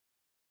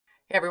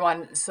Hey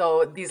everyone,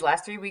 so these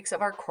last 3 weeks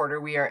of our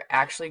quarter, we are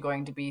actually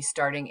going to be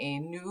starting a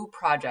new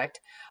project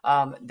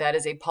that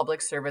is a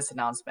public service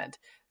announcement.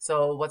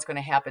 So what's going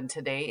to happen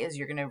today is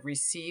you're going to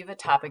receive a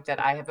topic that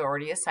I have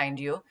already assigned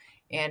you,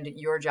 and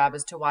your job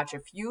is to watch a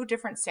few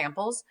different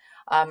samples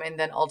and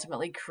then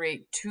ultimately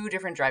create two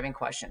different driving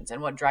questions.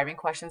 And what driving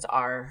questions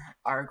are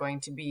going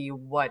to be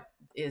what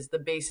is the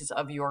basis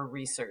of your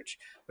research,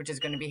 which is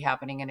going to be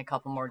happening in a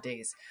couple more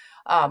days.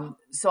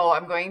 So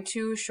I'm going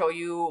to show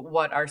you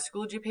what our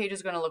Schoology page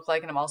is going to look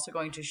like, and I'm also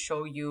going to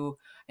show you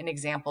an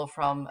example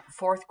from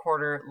fourth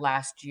quarter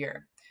last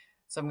year.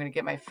 So I'm going to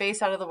get my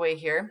face out of the way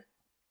here.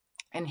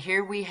 And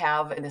here we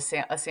have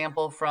a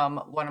sample from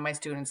one of my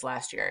students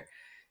last year.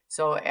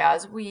 So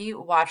as we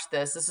watch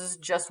this, this is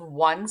just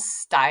one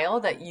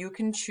style that you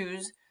can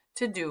choose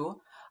to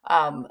do.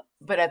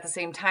 But at the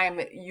same time,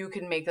 you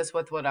can make this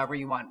with whatever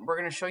you want. We're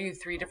going to show you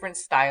 3 different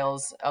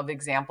styles of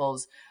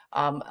examples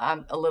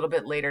a little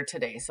bit later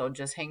today. So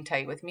just hang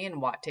tight with me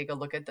and take a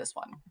look at this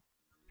one.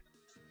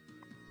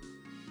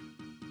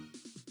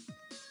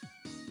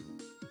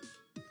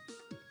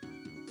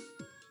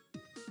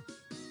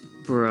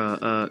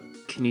 Bruh,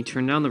 can you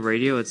turn down the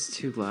radio? It's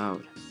too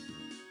loud.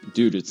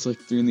 Dude, it's like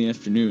 3 in the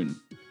afternoon.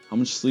 How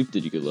much sleep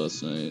did you get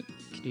last night?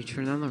 Can you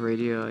turn down the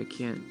radio? I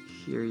can't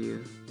hear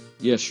you.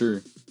 Yeah,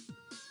 sure.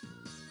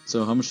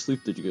 So, how much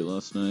sleep did you get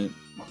last night?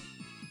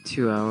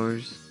 2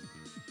 hours.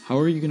 How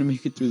are you gonna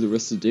make it through the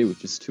rest of the day with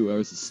just 2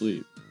 hours of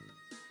sleep?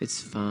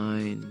 It's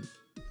fine.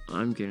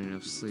 I'm getting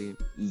enough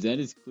sleep. That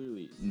is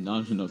clearly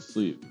not enough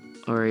sleep.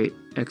 Alright,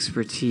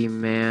 expert team,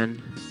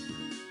 man.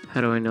 How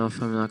do I know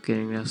if I'm not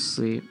getting enough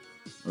sleep?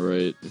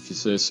 Alright, if you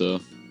say so.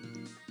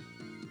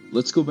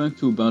 Let's go back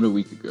to about a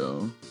week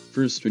ago.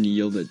 First, when you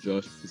yelled at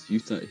Josh because you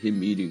thought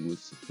him eating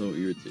was so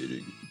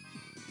irritating.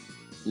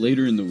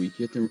 Later in the week,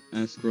 you had to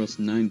ask Ross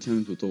 9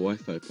 times what the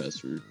Wi-Fi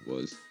password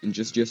was. And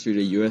just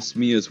yesterday, you asked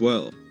me as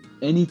well.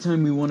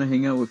 Anytime we want to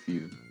hang out with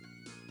you,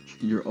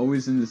 you're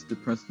always in this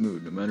depressed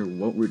mood, no matter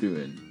what we're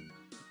doing.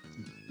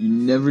 You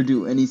never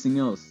do anything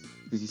else,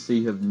 because you say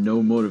you have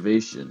no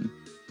motivation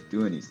to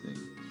do anything.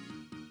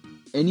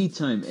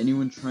 Anytime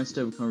anyone tries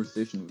to have a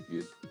conversation with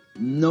you,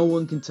 no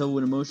one can tell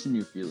what emotion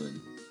you're feeling.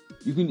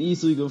 You can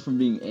easily go from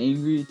being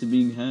angry to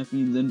being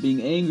happy, and then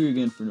being angry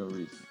again for no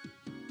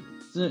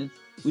reason.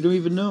 We don't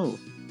even know.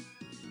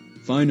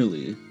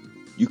 Finally,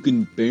 you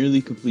can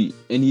barely complete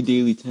any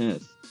daily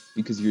task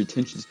because your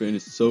attention span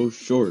is so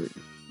short.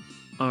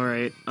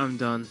 Alright, I'm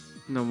done.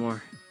 No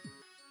more.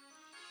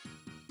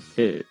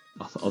 Hey,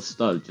 I'll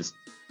stop. Just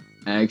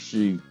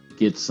actually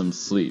get some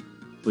sleep.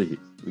 Please,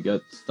 we got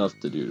stuff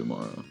to do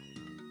tomorrow.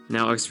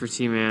 Now, expert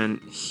team,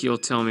 man, you'll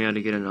tell me how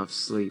to get enough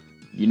sleep.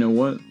 You know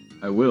what?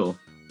 I will.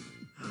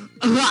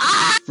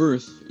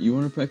 First, you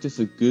want to practice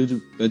a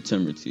good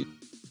bedtime routine.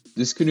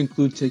 This could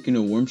include taking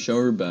a warm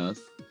shower or bath,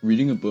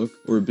 reading a book,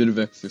 or a bit of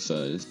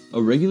exercise. A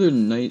regular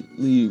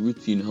nightly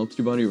routine helps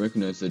your body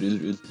recognize that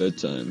it is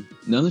bedtime.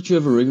 Now that you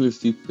have a regular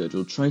sleep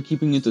schedule, try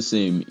keeping it the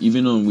same,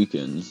 even on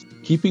weekends.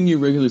 Keeping your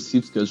regular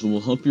sleep schedule will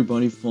help your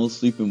body fall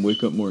asleep and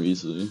wake up more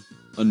easily.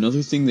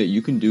 Another thing that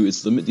you can do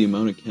is limit the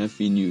amount of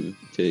caffeine you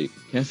take.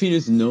 Caffeine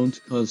is known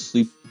to cause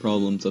sleep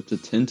problems up to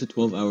 10 to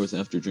 12 hours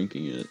after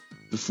drinking it.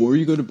 Before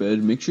you go to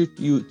bed, make sure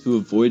to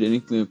avoid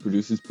anything that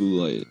produces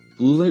blue light.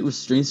 Blue light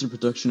restrains the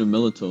production of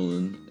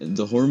melatonin, and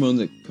the hormone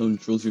that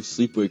controls your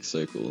sleep-wake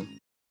cycle.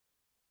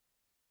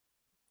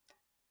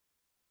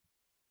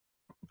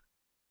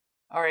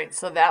 All right,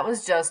 so that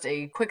was just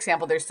a quick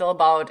sample. There's still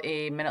about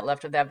a minute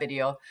left of that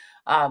video.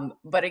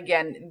 But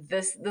again,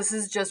 this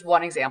is just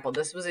one example.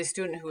 This was a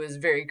student who is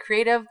very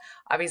creative,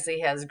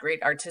 obviously has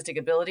great artistic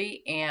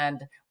ability,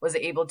 and was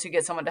able to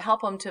get someone to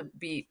help him to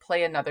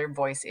play another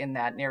voice in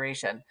that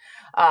narration.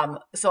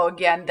 So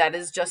again, that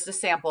is just a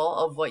sample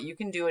of what you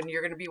can do, and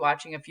you're going to be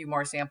watching a few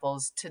more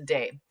samples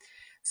today.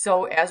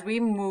 So as we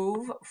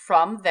move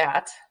from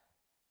that,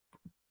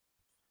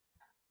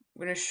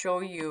 I'm going to show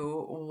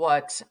you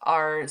what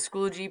our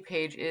Schoology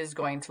page is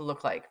going to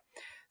look like.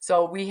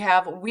 So we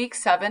have week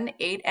 7,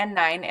 8, and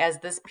 9 as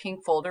this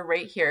pink folder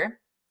right here.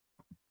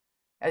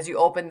 As you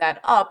open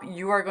that up,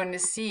 you are going to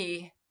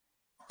see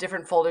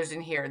different folders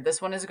in here.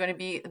 This one is going to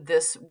be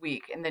this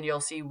week, and then you'll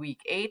see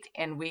week 8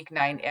 and week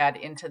 9 add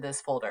into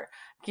this folder.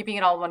 I'm keeping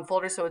it all in one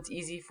folder so it's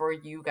easy for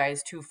you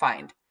guys to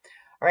find.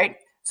 All right,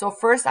 so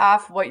first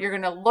off, what you're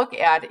going to look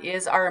at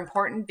is our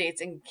important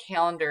dates and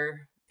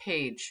calendar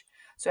page.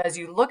 So as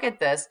you look at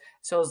this,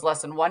 so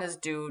lesson 1 is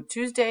due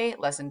Tuesday,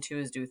 lesson 2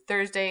 is due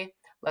Thursday,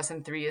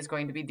 lesson 3 is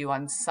going to be due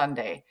on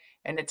Sunday,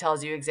 and it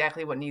tells you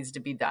exactly what needs to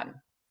be done.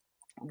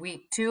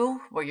 Week 2,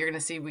 what you're going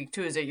to see week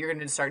 2 is that you're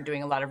going to start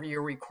doing a lot of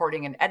your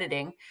recording and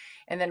editing.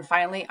 And then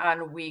finally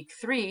on week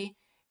 3,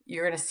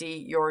 you're going to see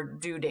your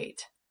due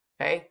date.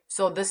 Okay,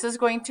 so this is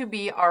going to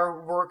be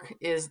our work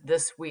is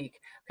this week.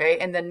 Okay,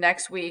 and then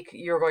next week,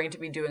 you're going to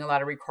be doing a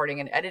lot of recording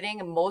and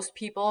editing. Most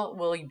people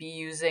will be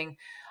using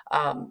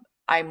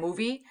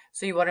iMovie,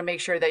 so you want to make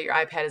sure that your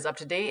iPad is up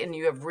to date and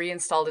you have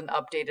reinstalled and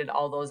updated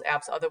all those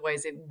apps.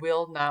 Otherwise, it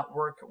will not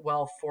work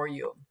well for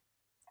you.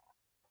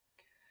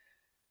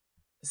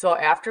 So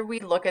after we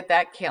look at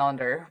that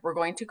calendar, we're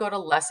going to go to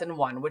lesson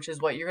 1, which is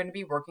what you're going to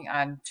be working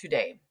on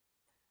today.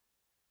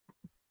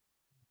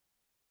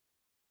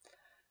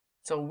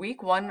 So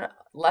week 1,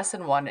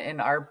 lesson 1 in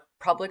our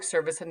public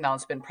service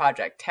announcement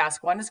project.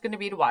 Task 1 is going to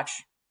be to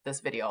watch this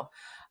video.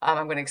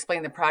 I'm going to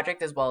explain the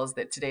project as well as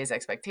today's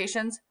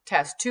expectations.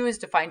 Task 2 is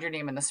to find your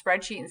name in the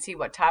spreadsheet and see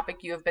what topic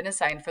you have been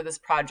assigned for this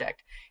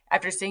project.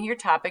 After seeing your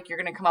topic, you're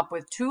going to come up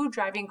with 2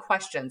 driving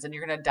questions, and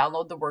you're going to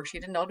download the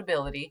worksheet in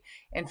Notability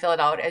and fill it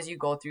out as you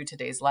go through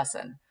today's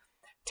lesson.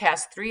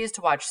 Task 3 is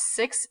to watch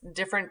 6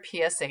 different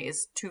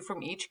PSAs, 2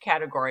 from each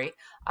category,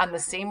 on the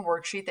same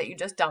worksheet that you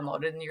just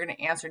downloaded, and you're going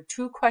to answer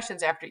 2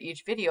 questions after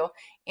each video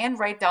and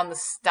write down the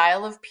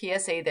style of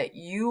PSA that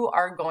you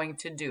are going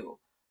to do.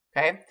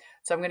 Okay,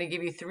 so I'm going to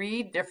give you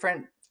 3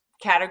 different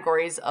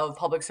categories of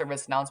public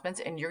service announcements,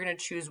 and you're going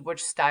to choose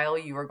which style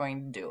you are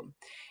going to do.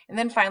 And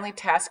then finally,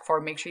 task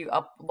 4, make sure you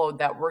upload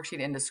that worksheet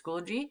into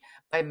Schoology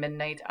by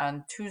midnight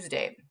on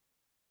Tuesday.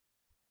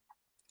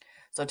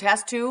 So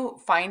task 2,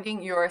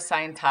 finding your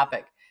assigned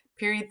topic.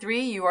 Period 3,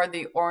 you are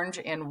the orange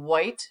and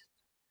white.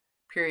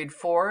 Period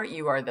 4,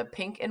 you are the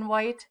pink and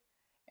white.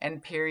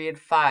 And period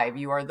 5,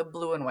 you are the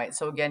blue and white.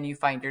 So again, you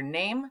find your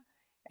name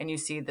and you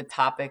see the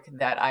topic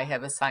that I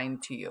have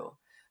assigned to you.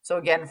 So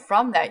again,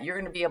 from that, you're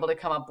going to be able to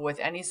come up with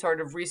any sort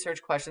of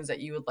research questions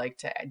that you would like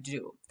to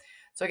do.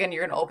 So again,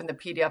 you're going to open the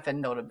PDF in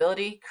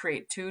Notability,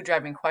 create 2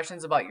 driving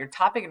questions about your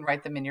topic and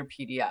write them in your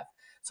PDF.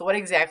 So what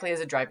exactly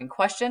is a driving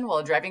question? Well,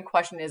 a driving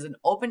question is an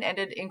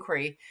open-ended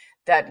inquiry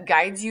that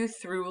guides you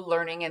through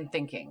learning and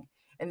thinking.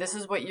 And this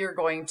is what you're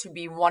going to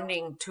be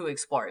wanting to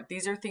explore.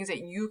 These are things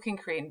that you can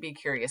create and be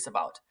curious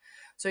about.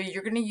 So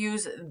you're going to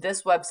use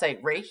this website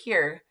right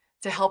here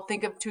to help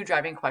think of 2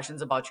 driving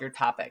questions about your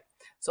topic.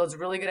 So it's a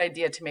really good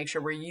idea to make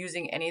sure we're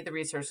using any of the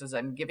resources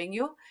I'm giving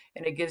you,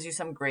 and it gives you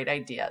some great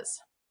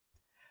ideas.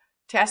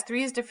 Task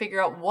 3 is to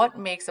figure out what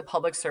makes a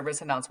public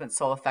service announcement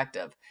so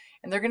effective.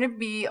 And there are going to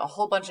be a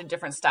whole bunch of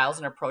different styles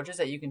and approaches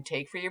that you can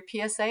take for your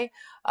PSA,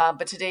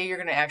 but today you're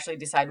going to actually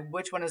decide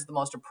which one is the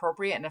most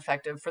appropriate and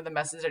effective for the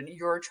message that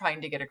you're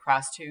trying to get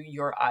across to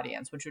your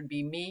audience, which would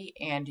be me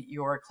and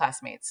your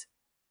classmates.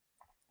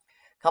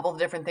 A couple of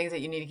different things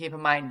that you need to keep in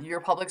mind. Your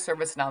public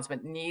service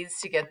announcement needs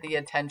to get the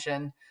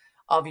attention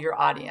of your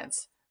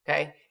audience,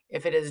 okay?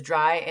 If it is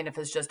dry and if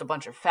it's just a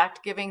bunch of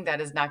fact giving, that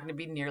is not going to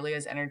be nearly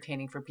as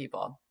entertaining for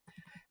people.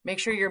 Make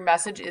sure your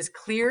message is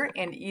clear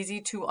and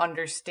easy to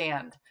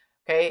understand.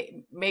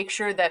 Okay, make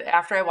sure that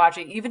after I watch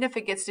it, even if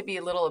it gets to be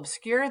a little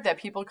obscure, that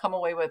people come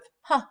away with,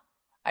 huh,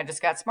 I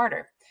just got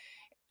smarter.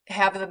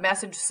 Have the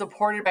message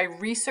supported by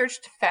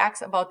researched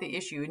facts about the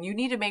issue. And you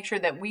need to make sure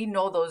that we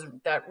know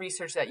that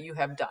research that you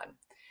have done.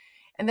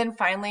 And then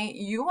finally,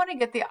 you want to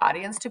get the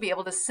audience to be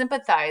able to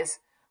sympathize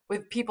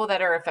with people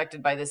that are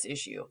affected by this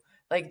issue.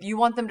 Like, you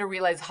want them to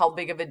realize how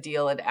big of a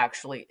deal it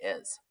actually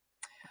is.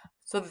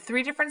 So the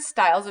 3 different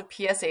styles of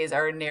PSAs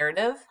are a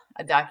narrative,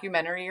 a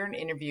documentary or an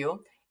interview,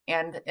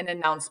 and an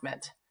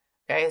announcement.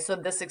 Okay, so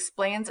this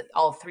explains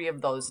all 3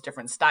 of those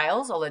different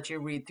styles. I'll let you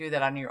read through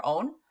that on your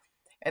own.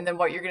 And then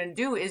what you're going to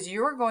do is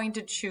you're going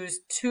to choose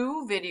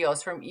 2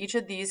 videos from each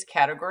of these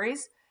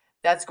categories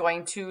that's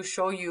going to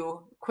show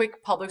you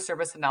quick public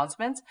service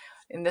announcements.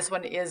 And this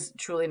one is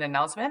truly an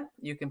announcement.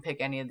 You can pick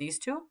any of these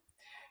 2.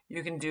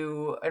 You can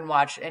do and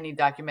watch any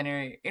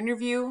documentary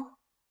interview,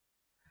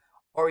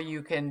 or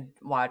you can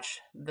watch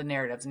the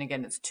narratives. And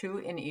again, it's 2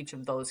 in each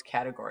of those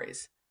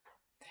categories.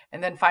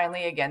 And then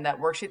finally, again, that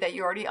worksheet that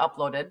you already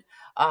uploaded,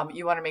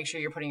 you want to make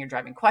sure you're putting your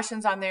driving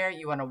questions on there.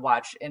 You want to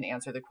watch and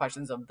answer the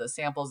questions of the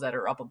samples that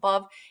are up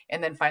above.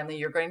 And then finally,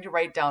 you're going to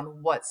write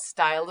down what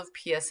style of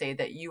PSA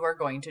that you are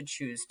going to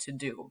choose to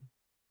do.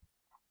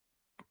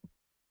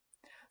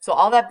 So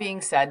all that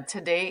being said,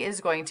 today is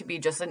going to be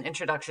just an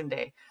introduction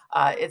day.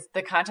 It's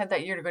the content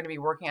that you're going to be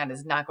working on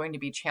is not going to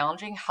be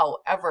challenging.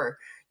 However,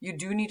 you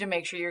do need to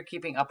make sure you're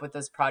keeping up with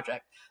this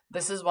project.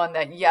 This is one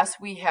that, yes,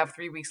 we have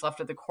 3 weeks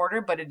left of the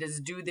quarter, but it is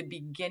due the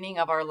beginning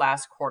of our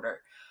last quarter.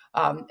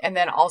 And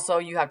then also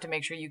you have to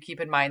make sure you keep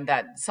in mind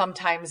that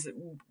sometimes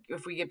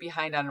if we get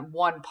behind on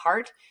one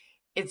part,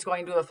 it's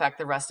going to affect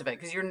the rest of it,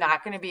 because you're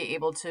not going to be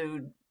able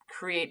to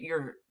create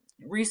your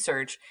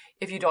research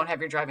if you don't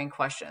have your driving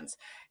questions,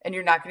 and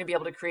you're not going to be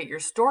able to create your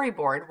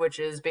storyboard, which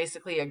is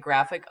basically a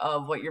graphic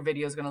of what your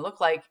video is going to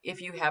look like,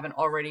 if you haven't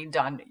already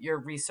done your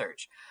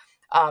research.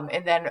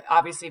 And then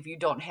obviously if you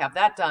don't have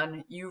that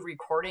done, you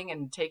recording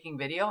and taking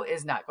video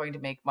is not going to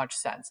make much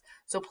sense.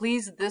 So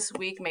please, this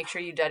week, make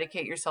sure you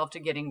dedicate yourself to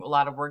getting a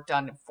lot of work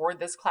done for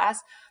this class.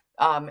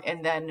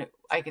 And then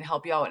I can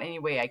help you out in any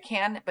way I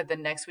can, but the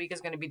next week is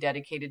going to be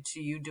dedicated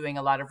to you doing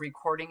a lot of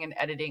recording and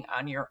editing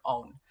on your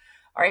own.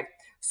 All right,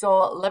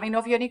 so let me know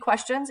if you have any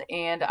questions,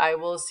 and I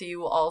will see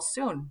you all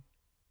soon.